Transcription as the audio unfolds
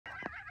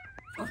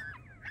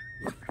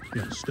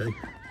You gotta stay.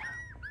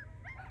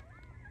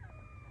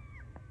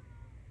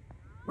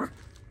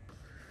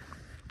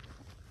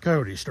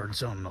 Coyotes started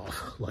sounding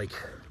off, like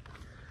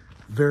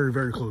very,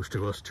 very close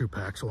to us. 2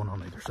 packs, one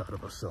on either side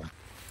of us, so.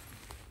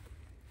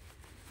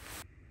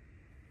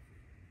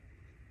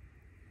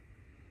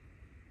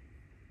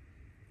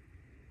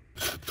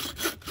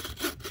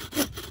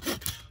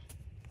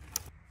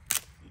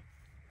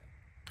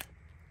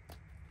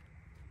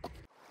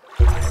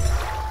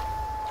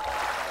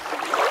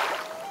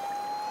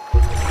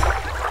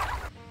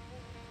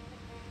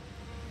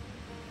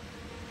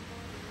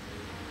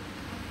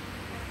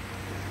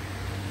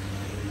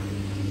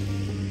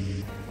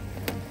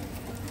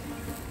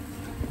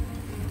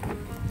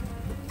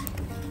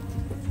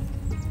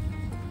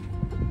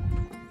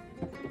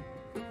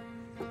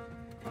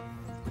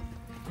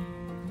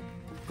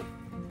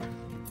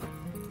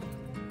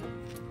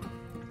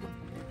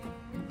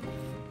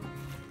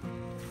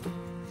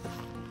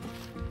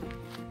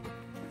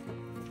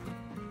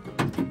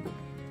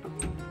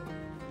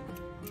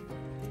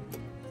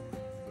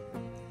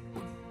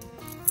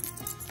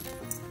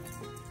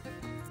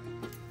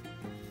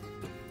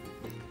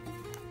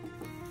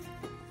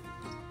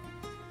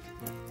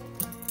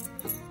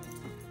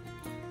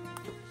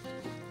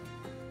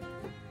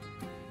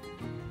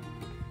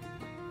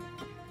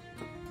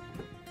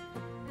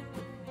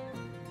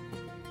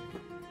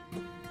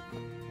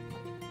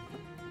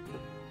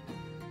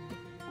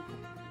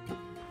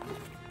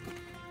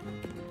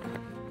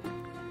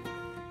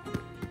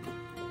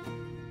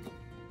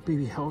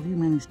 Baby, how have you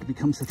managed to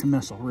become such a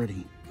mess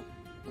already?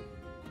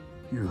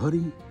 Your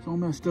hoodie is all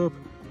messed up.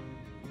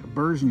 Got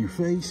burrs in your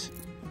face.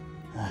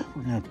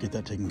 We're gonna have to get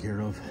that taken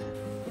care of.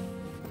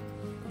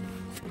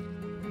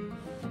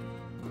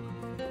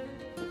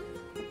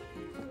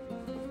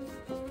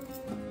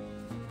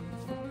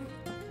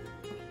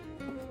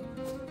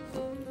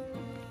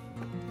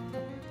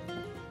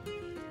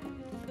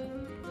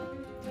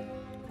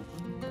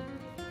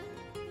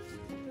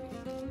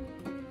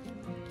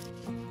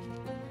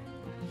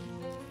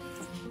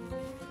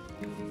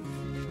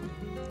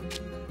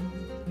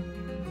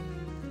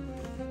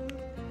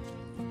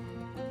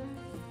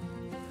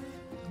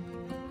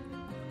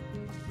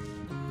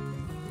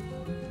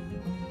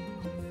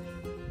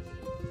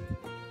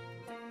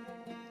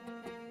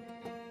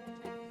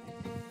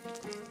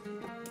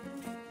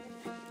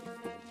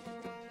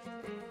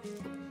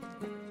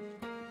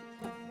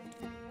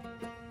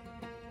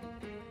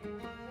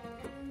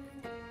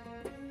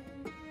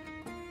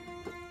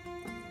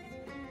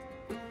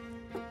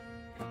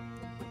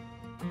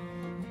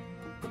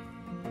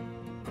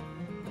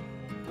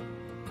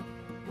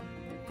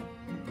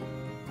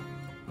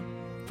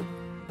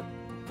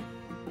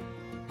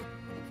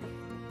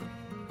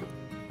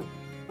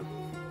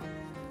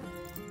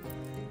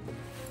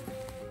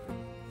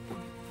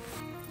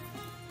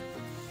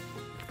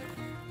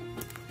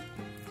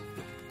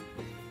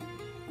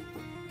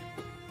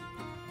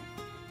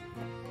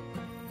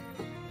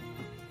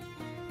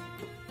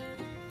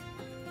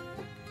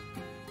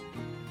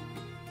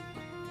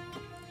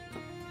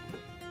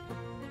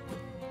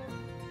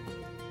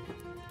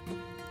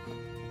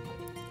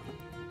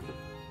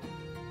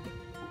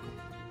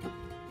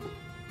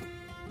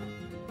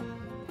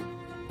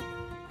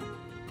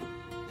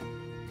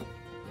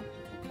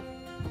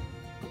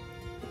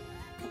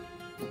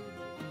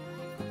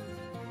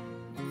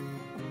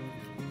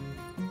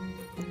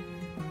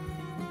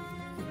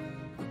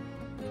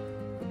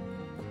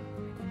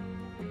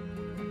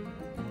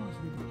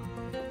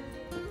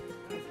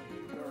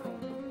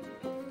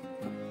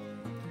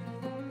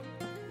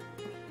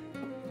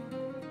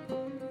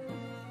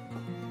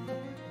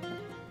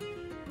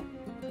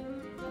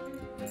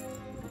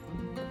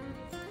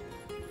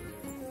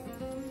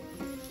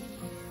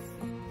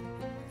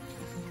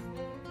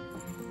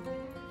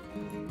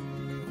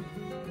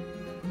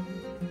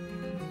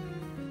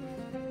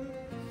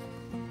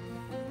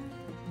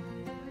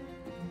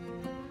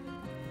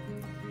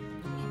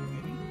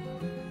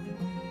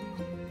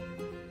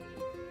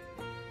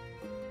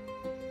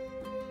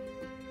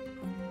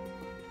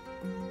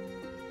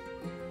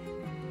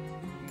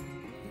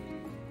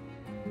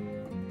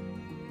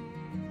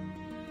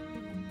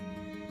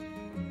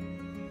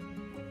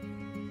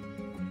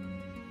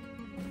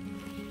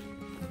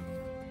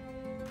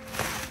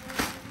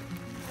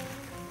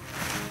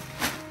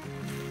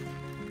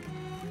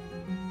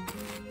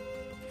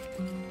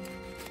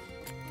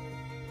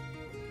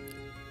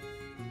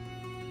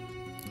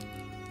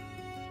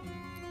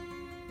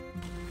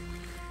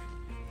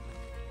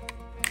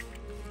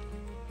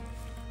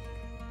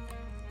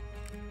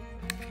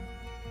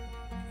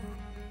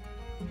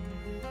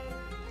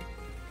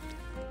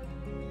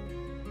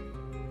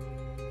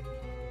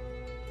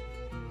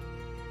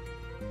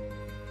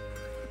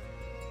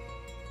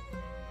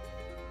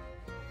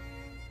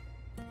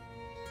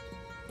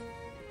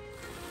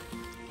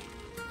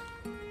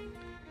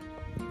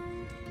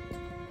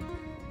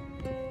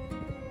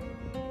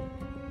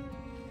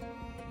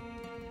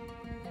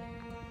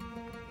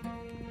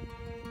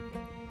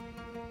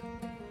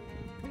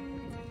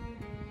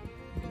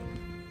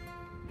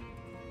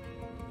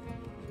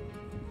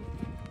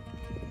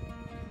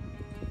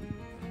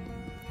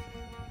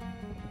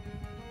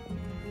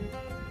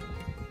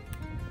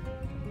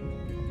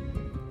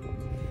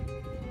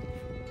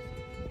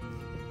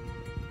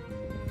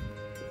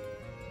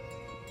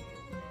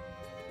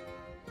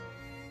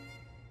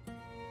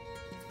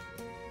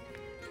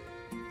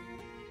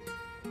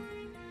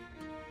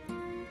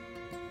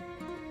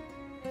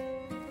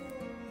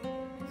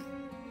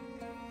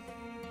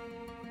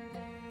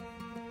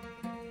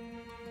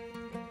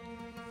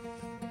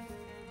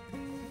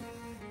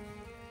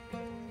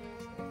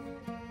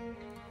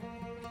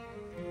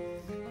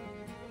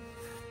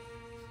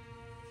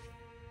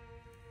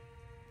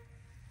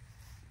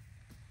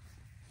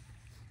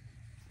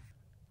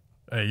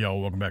 Hey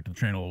y'all, welcome back to the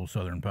channel, Old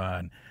Southern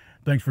Pine.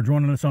 Thanks for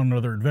joining us on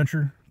another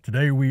adventure.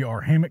 Today we are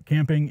hammock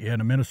camping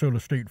in a Minnesota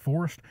state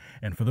forest.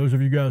 And for those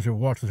of you guys who have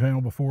watched the channel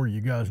before,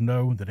 you guys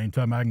know that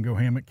anytime I can go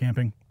hammock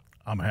camping,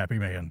 I'm a happy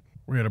man.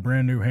 We got a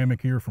brand new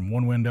hammock here from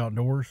One Wind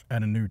Outdoors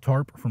and a new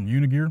tarp from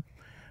Unigear.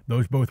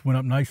 Those both went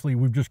up nicely.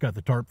 We've just got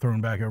the tarp thrown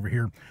back over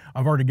here.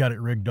 I've already got it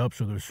rigged up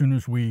so that as soon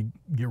as we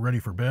get ready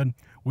for bed,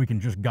 we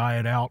can just guy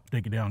it out,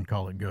 take it down, and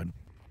call it good.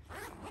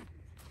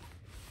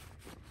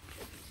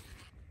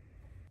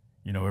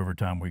 You know, every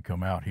time we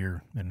come out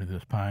here into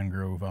this pine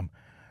grove, I'm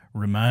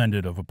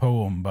reminded of a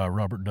poem by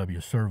Robert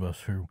W.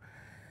 Service, who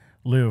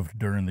lived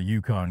during the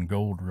Yukon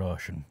Gold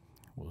Rush and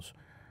was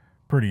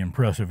a pretty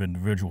impressive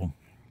individual.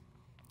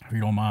 If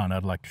you don't mind,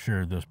 I'd like to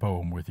share this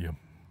poem with you.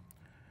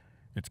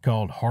 It's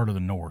called Heart of the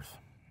North.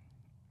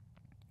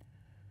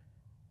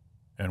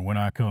 And when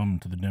I come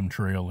to the dim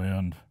trail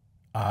end,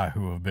 I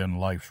who have been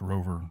life's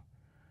rover,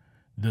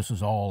 this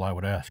is all I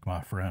would ask my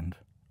friend,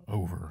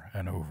 over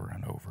and over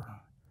and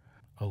over.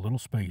 A little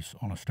space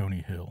on a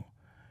stony hill,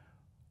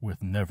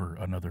 with never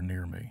another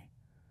near me.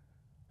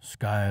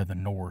 Sky of the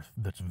north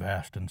that's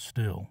vast and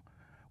still,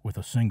 with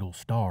a single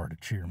star to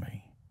cheer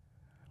me.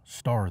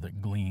 Star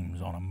that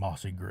gleams on a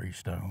mossy gray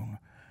stone,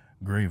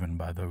 graven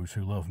by those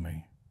who love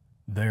me.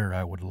 There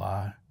I would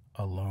lie,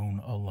 alone,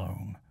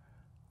 alone,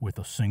 with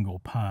a single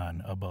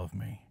pine above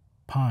me.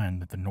 Pine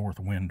that the north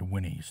wind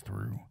whinnies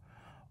through.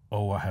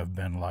 Oh, I have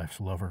been life's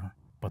lover,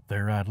 but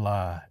there I'd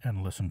lie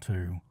and listen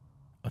to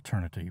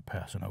eternity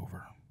passing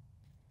over.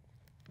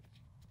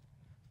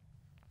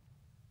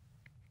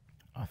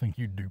 I think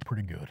you'd do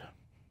pretty good.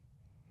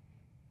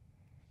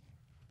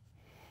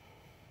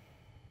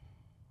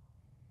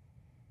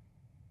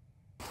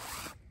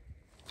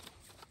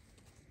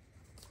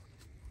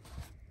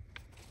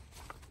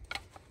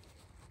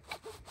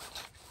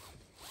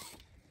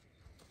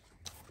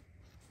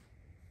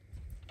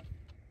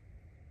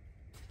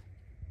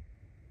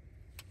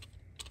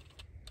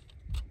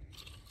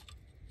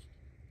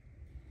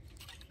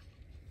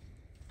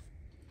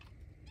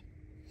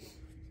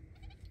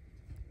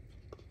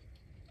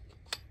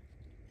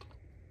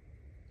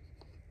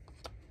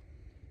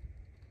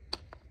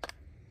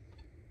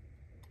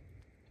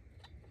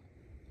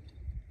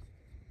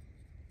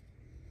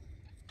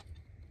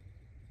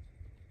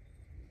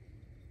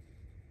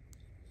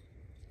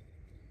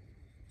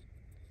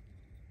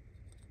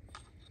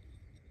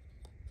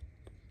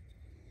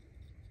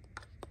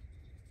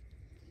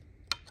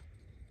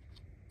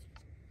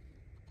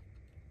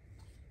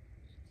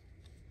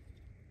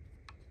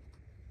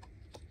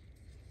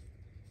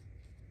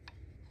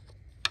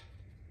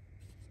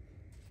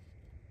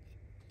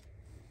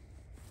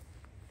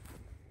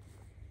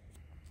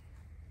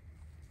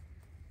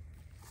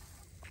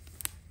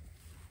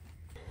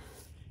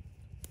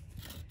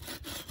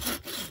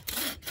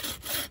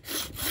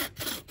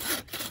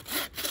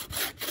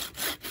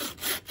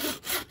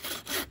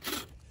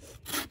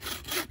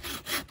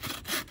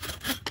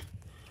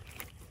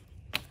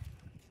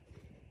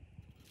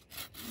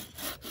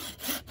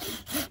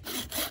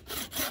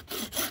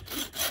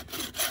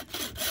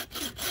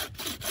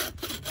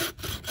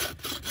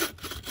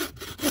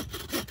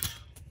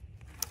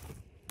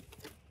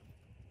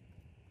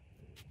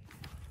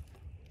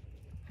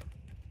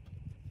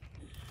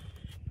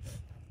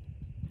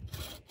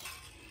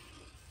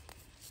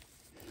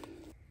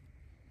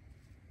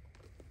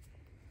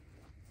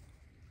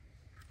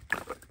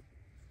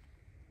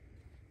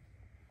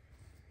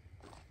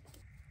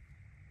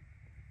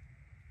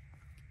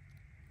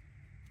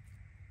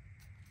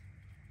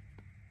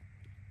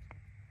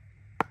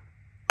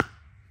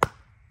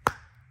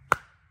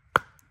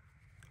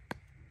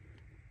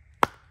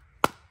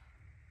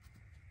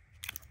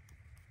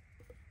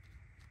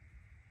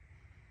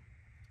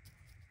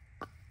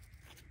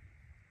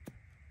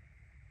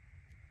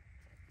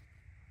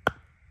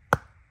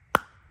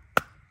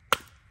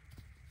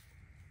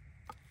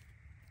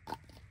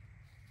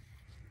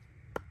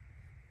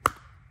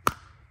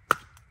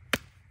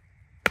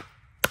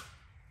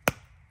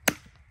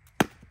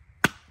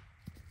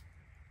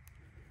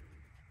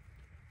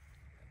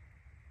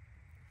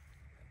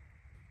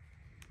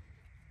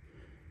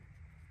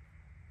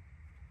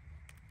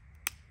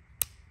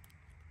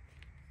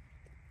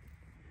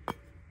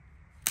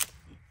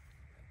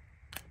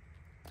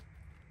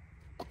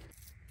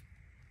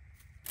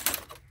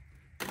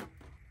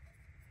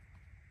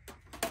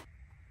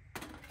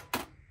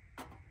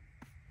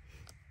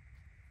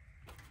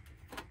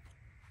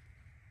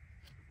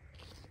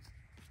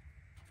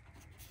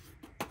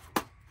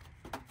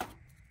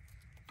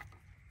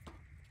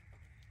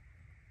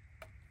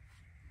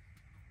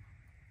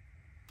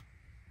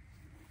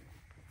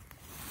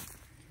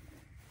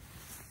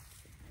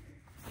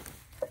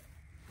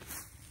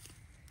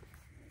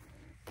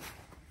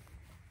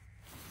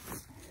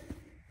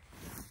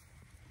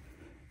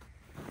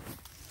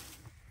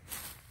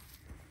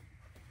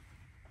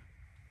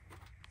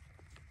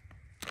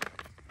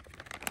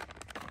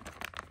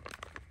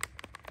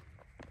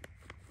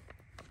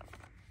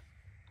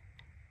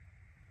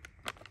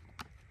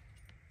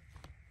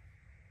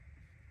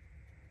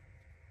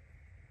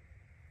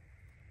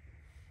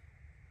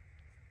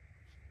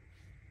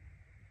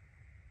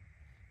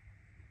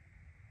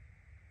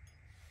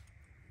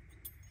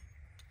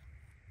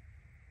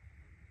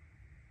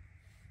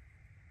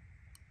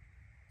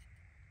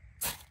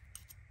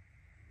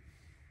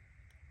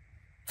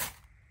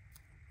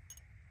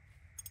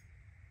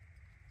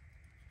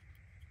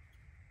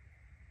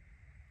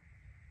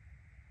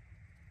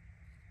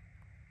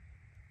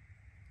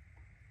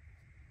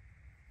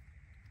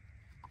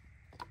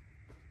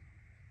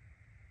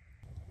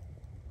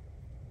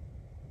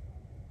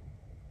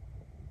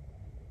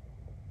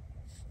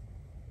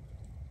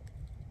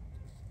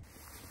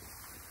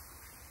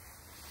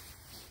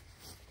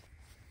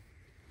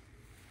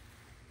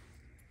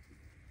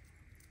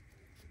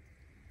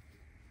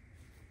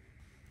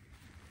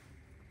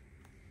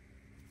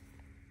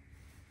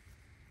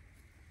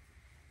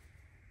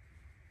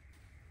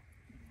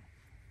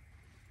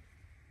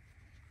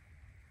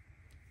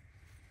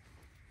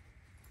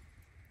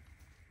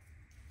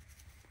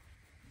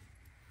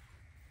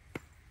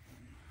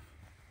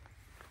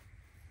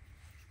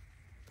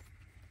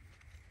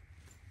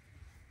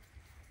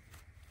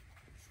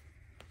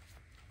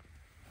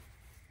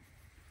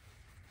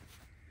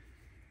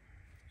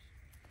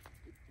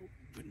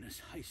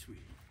 goodness. Hi,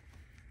 sweetie.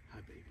 Hi,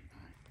 baby.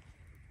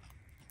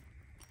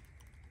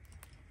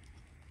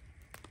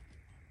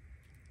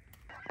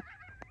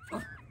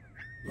 Hi.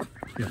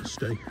 Yeah,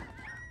 stay.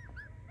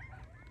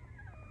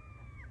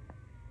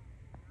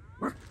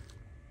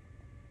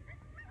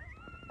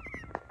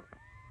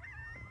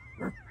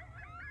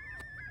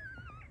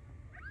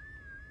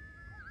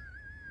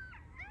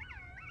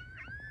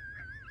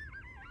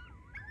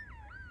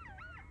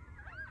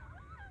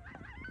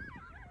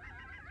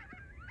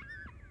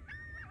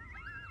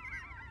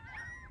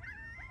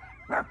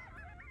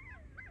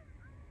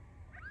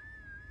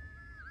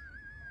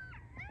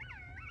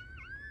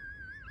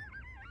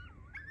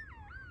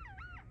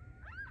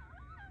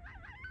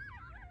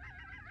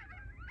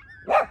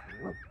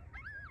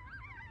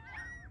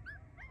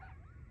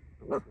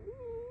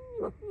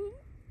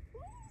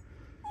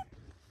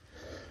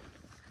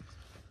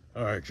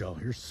 All right, y'all,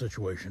 here's the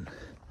situation.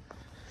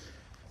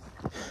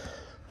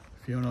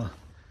 Fiona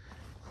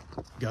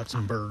got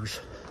some burrs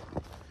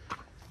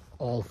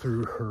all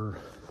through her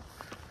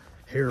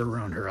hair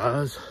around her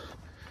eyes,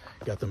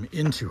 got them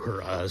into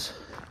her eyes,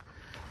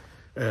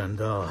 and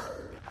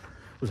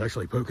was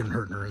actually poking and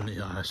hurting her in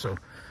the eye. So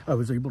I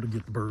was able to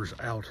get the burrs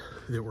out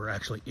that were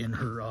actually in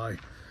her eye,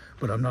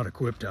 but I'm not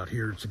equipped out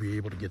here to be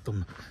able to get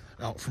them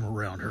out from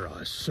around her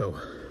eyes. So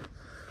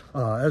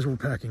as we're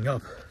packing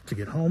up to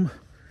get home,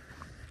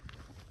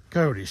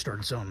 Coyotes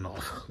started sounding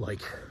off,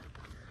 like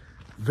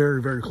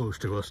very, very close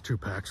to us, 2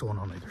 packs, one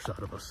on either side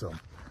of us. So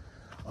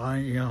I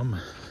am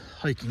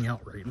hiking out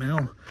right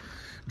now,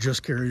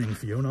 just carrying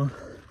Fiona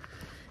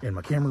in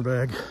my camera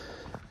bag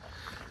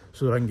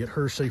so that I can get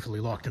her safely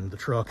locked into the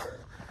truck.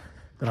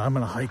 Then I'm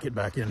gonna hike it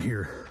back in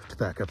here to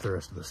pack up the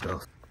rest of the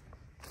stuff.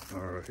 All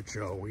right,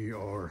 y'all, we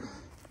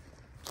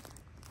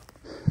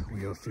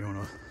have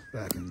Fiona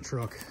back in the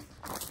truck,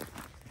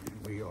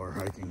 and we are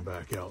hiking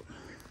back out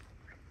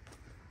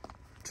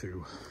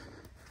to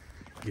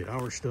get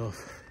our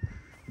stuff.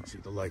 You see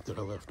the light that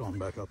I left on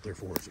back up there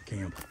for us at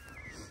camp.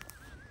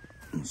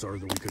 I'm sorry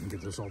that we couldn't get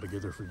this all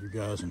together for you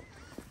guys and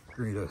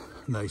create a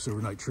nice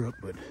overnight trip,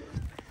 but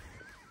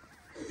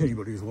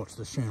anybody who's watched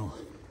this channel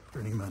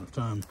for any amount of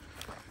time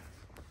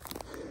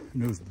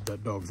knows that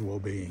that dog's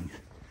well-being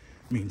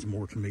means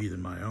more to me than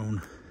my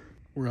own.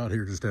 We're out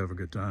here just to have a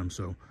good time,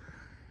 so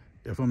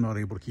if I'm not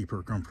able to keep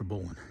her comfortable,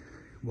 and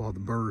while the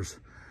burrs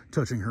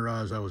touching her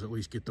eyes, I was at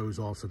least get those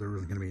off so there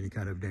wasn't going to be any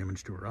kind of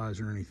damage to her eyes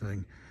or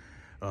anything.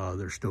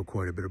 There's still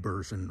quite a bit of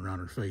burrs in around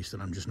her face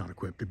that I'm just not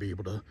equipped to be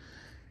able to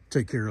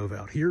take care of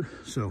out here.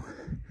 So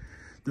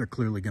they're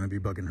clearly going to be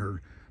bugging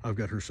her. I've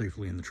got her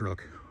safely in the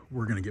truck.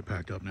 We're going to get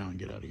packed up now and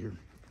get out of here.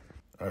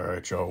 All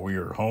right, y'all, we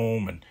are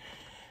home, and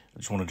I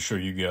just wanted to show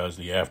you guys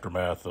the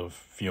aftermath of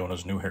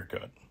Fiona's new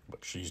haircut,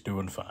 but she's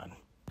doing fine.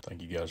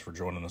 Thank you guys for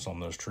joining us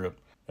on this trip.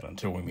 And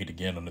until we meet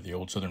again under the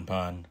old southern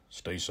pine,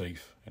 stay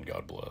safe and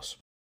God bless.